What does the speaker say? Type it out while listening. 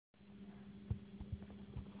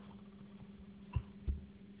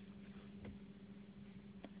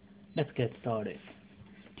Let's get started.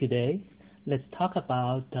 Today, let's talk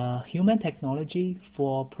about human technology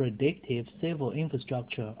for predictive civil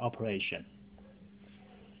infrastructure operation.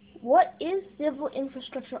 What is civil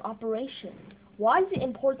infrastructure operation? Why is it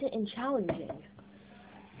important and challenging?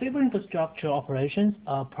 Civil infrastructure operations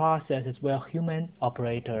are processes where human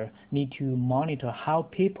operators need to monitor how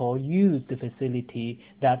people use the facility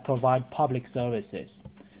that provide public services,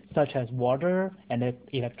 such as water and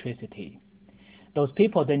electricity. Those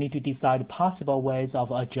people they need to decide possible ways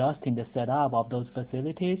of adjusting the setup of those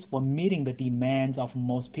facilities for meeting the demands of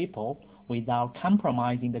most people without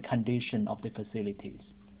compromising the condition of the facilities.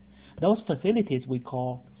 Those facilities we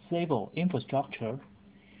call civil infrastructure.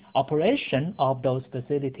 Operation of those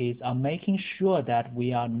facilities are making sure that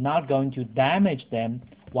we are not going to damage them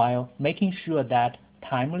while making sure that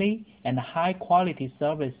timely and high quality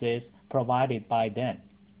services provided by them.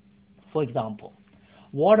 For example,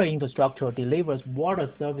 water infrastructure delivers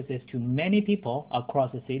water services to many people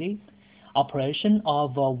across the city. Operation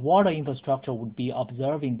of water infrastructure would be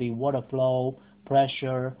observing the water flow,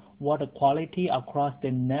 pressure, water quality across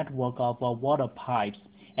the network of water pipes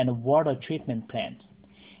and water treatment plants.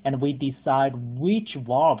 And we decide which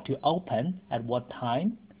valve to open at what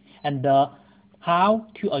time and how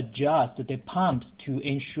to adjust the pumps to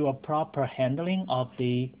ensure proper handling of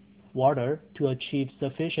the water to achieve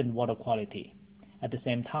sufficient water quality. At the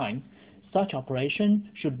same time, such operation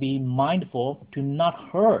should be mindful to not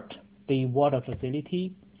hurt the water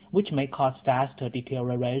facility, which may cause faster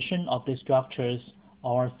deterioration of the structures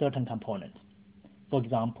or certain components. For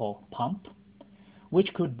example, pump,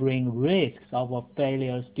 which could bring risks of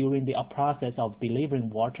failures during the process of delivering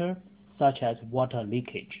water, such as water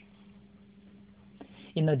leakage.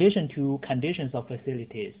 In addition to conditions of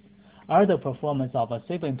facilities, other performance of a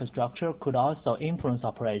civil infrastructure could also influence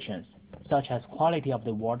operations, such as quality of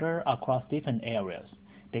the water across different areas,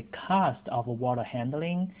 the cost of water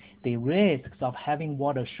handling, the risks of having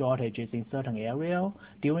water shortages in certain areas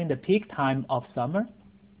during the peak time of summer.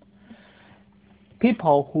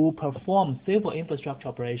 People who perform civil infrastructure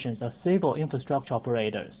operations are civil infrastructure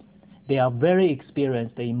operators. They are very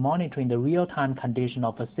experienced in monitoring the real-time condition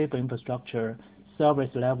of a civil infrastructure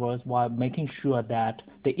service levels while making sure that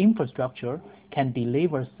the infrastructure can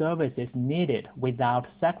deliver services needed without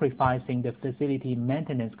sacrificing the facility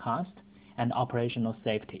maintenance cost and operational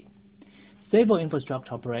safety. Civil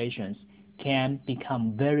infrastructure operations can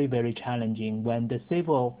become very, very challenging when the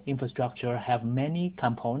civil infrastructure have many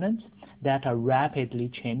components that are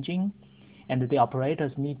rapidly changing, and the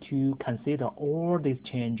operators need to consider all these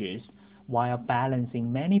changes while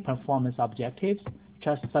balancing many performance objectives,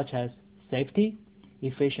 just such as safety,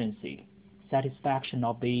 efficiency, satisfaction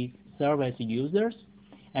of the service users,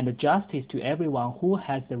 and justice to everyone who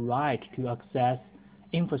has the right to access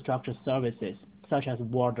infrastructure services such as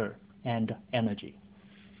water and energy.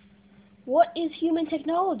 What is human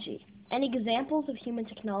technology? Any examples of human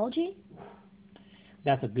technology?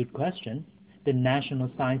 That's a good question. The National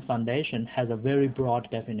Science Foundation has a very broad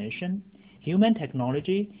definition. Human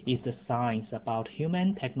technology is the science about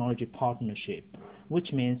human technology partnership,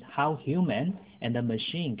 which means how human and the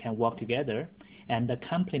machine can work together and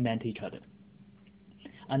complement each other.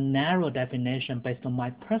 A narrow definition based on my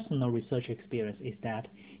personal research experience is that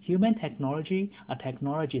human technology are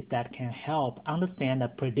technologies that can help understand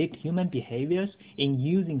and predict human behaviors in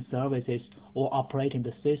using services or operating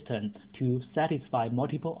the system to satisfy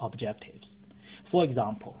multiple objectives. For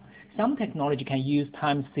example, some technology can use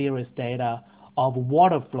time series data of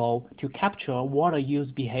water flow to capture water use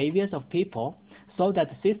behaviors of people so that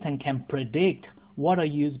the system can predict water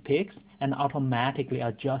use peaks and automatically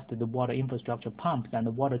adjust the water infrastructure pumps and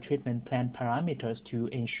the water treatment plant parameters to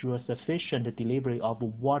ensure sufficient delivery of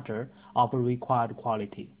water of required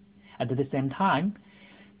quality. At the same time,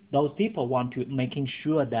 those people want to making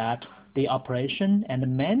sure that the operation and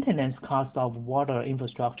maintenance cost of water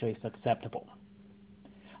infrastructure is acceptable.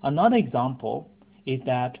 Another example is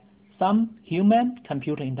that some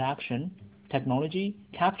human-computer interaction technology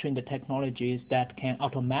capturing the technologies that can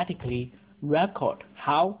automatically record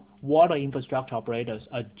how water infrastructure operators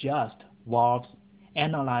adjust valves,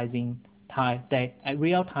 analyzing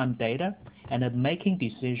real-time data, and making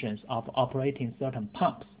decisions of operating certain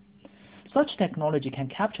pumps. Such technology can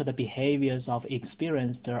capture the behaviors of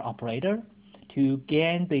experienced operator to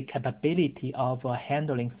gain the capability of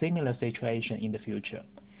handling similar situations in the future.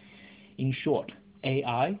 In short,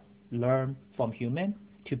 AI learn from human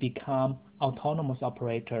to become autonomous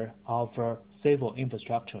operator of civil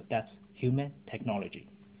infrastructure. That's human technology.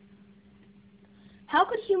 How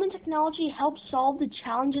could human technology help solve the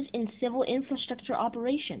challenges in civil infrastructure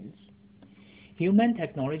operations? Human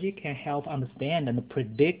technology can help understand and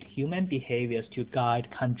predict human behaviors to guide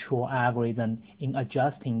control algorithms in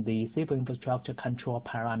adjusting the civil infrastructure control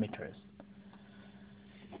parameters.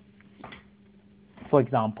 For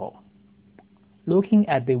example, looking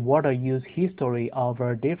at the water use history of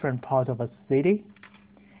different parts of a city,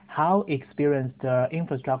 how experienced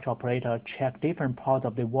infrastructure operator check different parts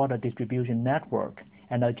of the water distribution network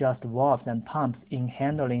and adjust valves and pumps in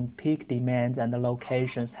handling peak demands and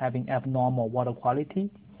locations having abnormal water quality.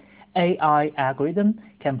 AI algorithm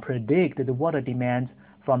can predict the water demands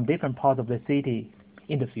from different parts of the city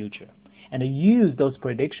in the future and use those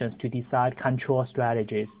predictions to decide control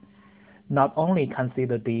strategies. Not only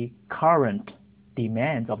consider the current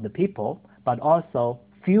demands of the people, but also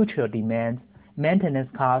future demands, maintenance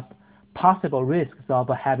costs, possible risks of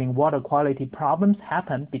having water quality problems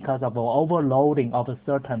happen because of overloading of a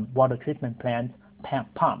certain water treatment plants,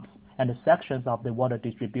 pumps, and sections of the water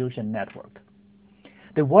distribution network.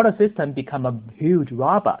 The water system becomes a huge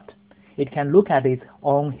robot. It can look at its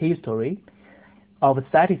own history of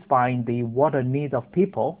satisfying the water needs of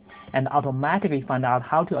people and automatically find out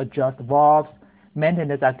how to adjust valves,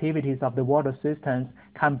 maintenance activities of the water systems,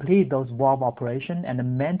 complete those valve operations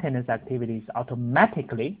and maintenance activities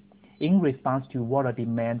automatically in response to water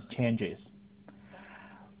demand changes.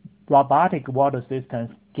 Robotic water systems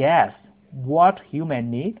guess what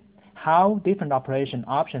humans need, how different operation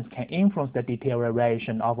options can influence the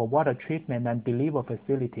deterioration of water treatment and delivery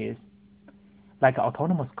facilities, like an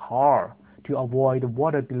autonomous car to avoid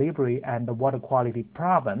water delivery and water quality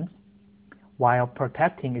problems, while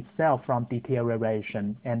protecting itself from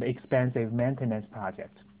deterioration and expensive maintenance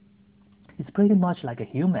projects. It's pretty much like a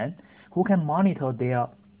human who can monitor their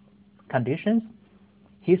conditions,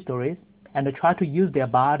 histories, and try to use their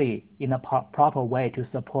body in a proper way to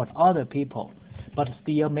support other people, but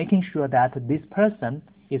still making sure that this person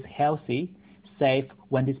is healthy, safe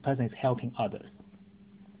when this person is helping others.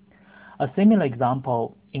 A similar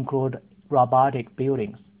example includes robotic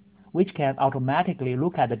buildings, which can automatically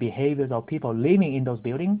look at the behaviors of people living in those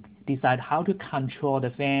buildings, decide how to control the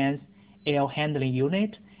fans, air handling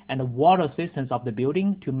unit, and the water systems of the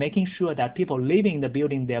building to making sure that people living in the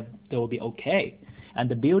building they will be okay. And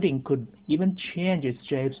the building could even change its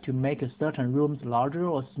shapes to make certain rooms larger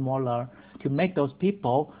or smaller to make those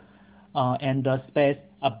people and the space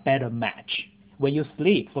a better match. When you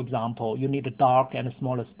sleep, for example, you need a dark and a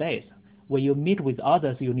smaller space. When you meet with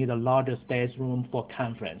others, you need a larger space room for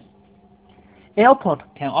conference. Airport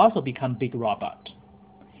can also become big robot.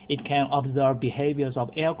 It can observe behaviors of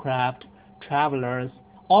aircraft, travelers,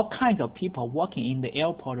 all kinds of people working in the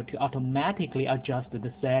airport to automatically adjust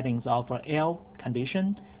the settings of air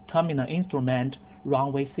condition, terminal instrument,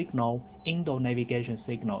 runway signal, indoor navigation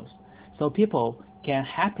signals. So people can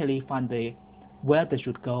happily find where they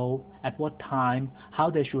should go, at what time, how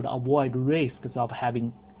they should avoid risks of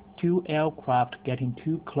having two aircraft getting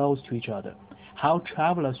too close to each other, how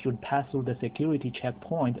travelers should pass through the security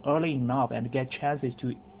checkpoint early enough and get chances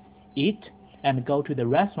to eat and go to the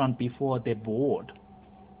restaurant before they board.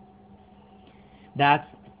 That's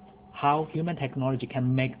how human technology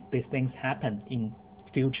can make these things happen in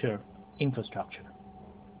future infrastructure.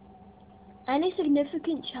 Any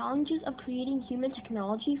significant challenges of creating human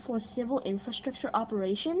technology for civil infrastructure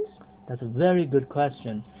operations? That's a very good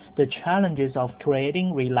question. The challenges of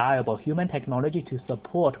creating reliable human technology to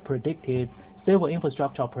support predictive civil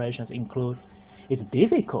infrastructure operations include it's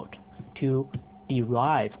difficult to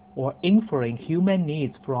derive or infer human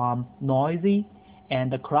needs from noisy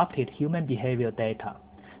and corrupted human behavior data.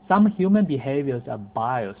 Some human behaviors are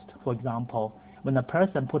biased. For example, when a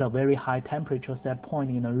person put a very high temperature set point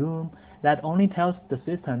in a room, that only tells the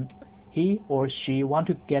system he or she want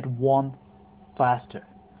to get warm faster.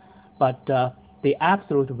 But the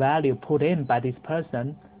absolute value put in by this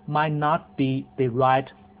person might not be the right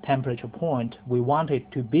temperature point we want it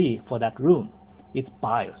to be for that room. It's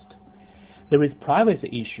biased. There is privacy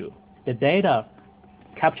issue. The data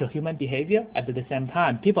capture human behavior at the same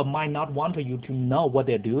time. People might not want you to know what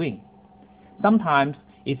they're doing. Sometimes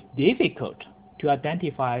it's difficult to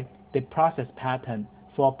identify the process pattern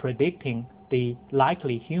for predicting the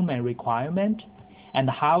likely human requirement and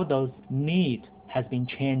how those needs has been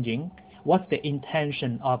changing, what's the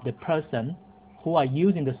intention of the person who are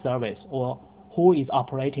using the service or who is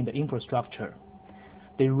operating the infrastructure.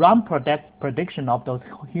 The wrong prediction of those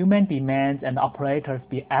human demands and operators'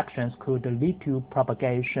 actions could lead to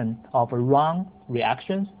propagation of wrong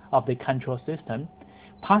reactions of the control system,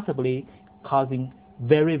 possibly causing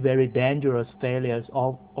very, very dangerous failures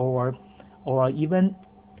or even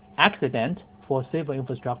accident for civil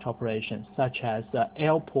infrastructure operations, such as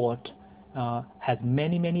airport has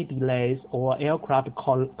many delays or aircraft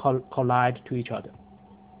collide to each other.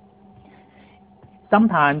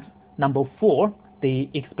 Sometimes, number 4, the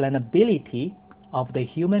explainability of the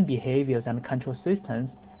human behaviors and control systems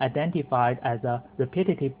identified as a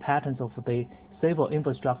repetitive patterns of the civil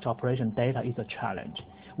infrastructure operation data is a challenge.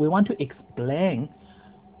 We want to explain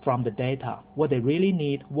from the data what they really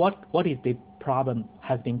need, what is the problem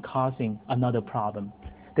has been causing another problem.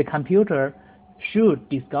 The computer should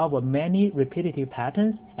discover many repetitive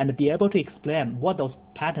patterns and be able to explain what those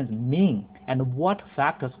patterns mean and what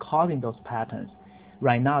factors causing those patterns.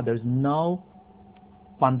 Right now, there's no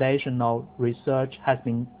foundational research has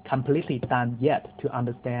been completely done yet to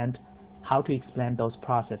understand how to explain those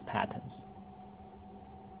process patterns.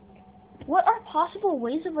 What are possible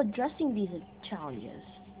ways of addressing these challenges?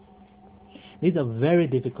 These are very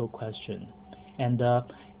difficult questions, and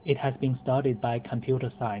it has been studied by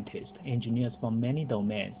computer scientists, engineers from many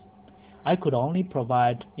domains. I could only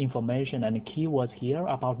provide information and keywords here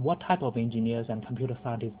about what type of engineers and computer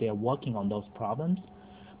scientists they are working on those problems,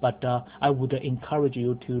 but I would encourage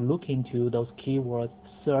you to look into those keywords,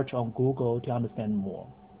 search on Google to understand more.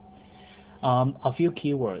 A few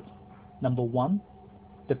keywords. Number 1,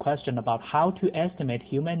 the question about how to estimate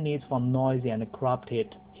human needs from noisy and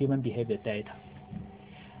corrupted human behavior data.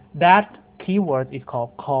 That keyword is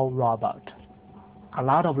called call robot. A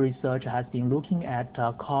lot of research has been looking at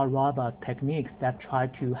call robot techniques that try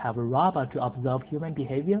to have a robot to observe human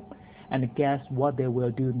behavior and guess what they will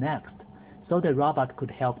do next, so the robot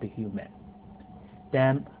could help the human.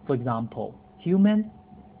 Then, for example, human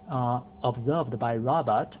observed by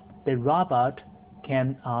robot, the robot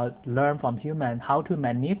can learn from human how to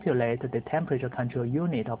manipulate the temperature control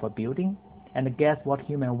unit of a building and guess what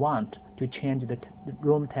human want to change the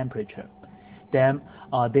room temperature. Then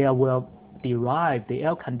they will drive the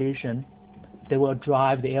air condition towards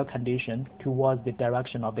the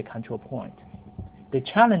direction of the control point. The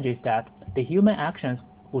challenge is that the human actions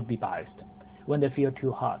would be biased. When they feel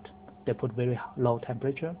too hot, they put very low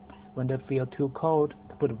temperature. When they feel too cold,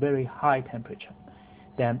 they put very high temperature.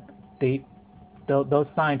 Then those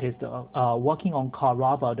scientists working on car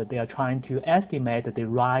robot, they are trying to estimate the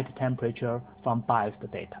right temperature from biased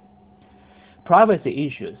data. Privacy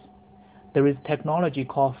issues. There is technology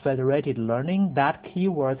called federated learning. That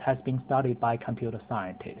keyword has been studied by computer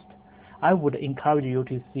scientists. I would encourage you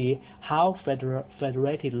to see how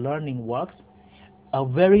federated learning works. A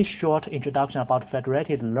very short introduction about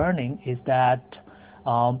federated learning is that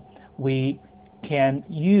we can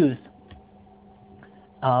use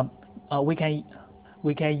a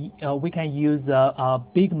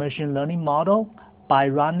big machine learning model by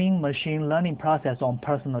running machine learning process on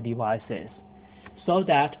personal devices, so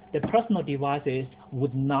that the personal devices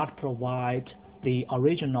would not provide the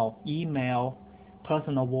original email,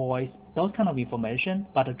 personal voice, those kind of information,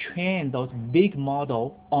 but train those big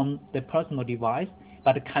model on the personal device,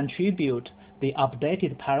 but contribute the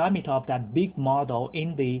updated parameter of that big model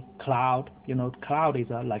in the cloud. Cloud is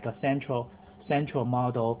like a central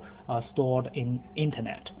model stored in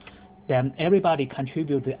internet. Then everybody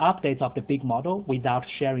contributes the updates of the big model without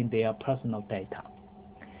sharing their personal data.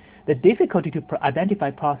 The difficulty to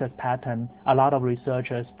identify process pattern, a lot of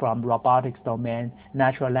researchers from robotics domain,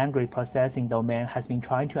 natural language processing domain has been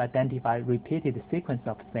trying to identify repeated sequence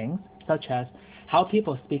of things, such as how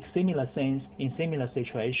people speak similar things in similar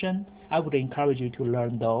situations. I would encourage you to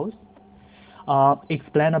learn those.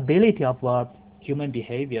 Explainability of human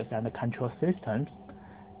behaviors and the control systems.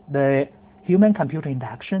 The human-computer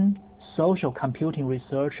interaction, social computing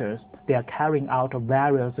researchers, they are carrying out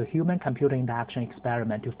various human-computer interaction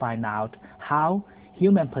experiments to find out how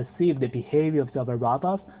humans perceive the behaviors of a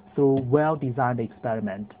robot through well-designed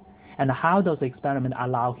experiments, and how those experiments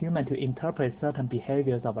allow humans to interpret certain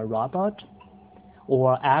behaviors of a robot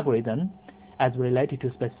or algorithm as related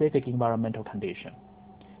to specific environmental conditions,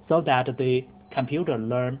 so that the computer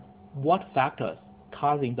learn what factors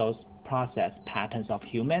causing those process patterns of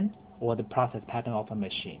human or the process pattern of a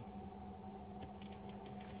machine.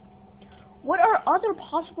 What are other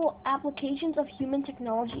possible applications of human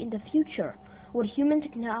technology in the future? Would human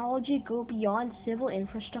technology go beyond civil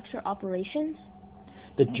infrastructure operations?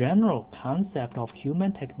 The general concept of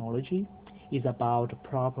human technology is about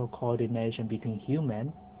proper coordination between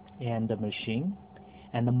human and the machine,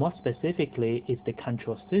 and more specifically is the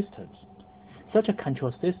control systems. Such a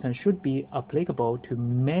control system should be applicable to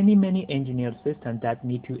many engineered systems that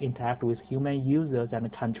need to interact with human users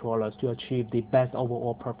and controllers to achieve the best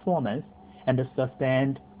overall performance and the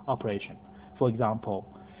sustained operation. For example,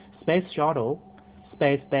 space shuttle,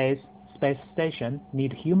 space-based space station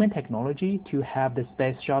need human technology to have the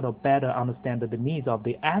space shuttle better understand the needs of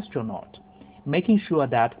the astronaut, making sure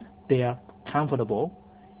that they are comfortable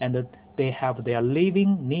and that they have their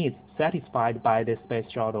living needs satisfied by the space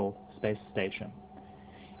shuttle space station.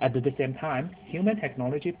 At the same time, human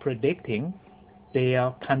technology predicting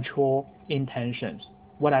their control intentions.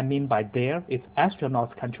 What I mean by there is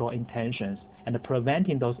astronauts control intentions and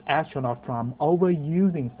preventing those astronauts from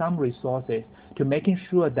overusing some resources to making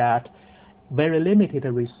sure that very limited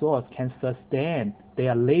resource can sustain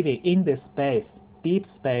their living in the space, deep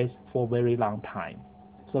space for a very long time.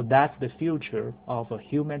 So that's the future of a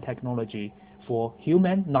human technology for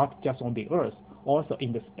human, not just on the Earth, also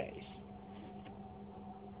in the space.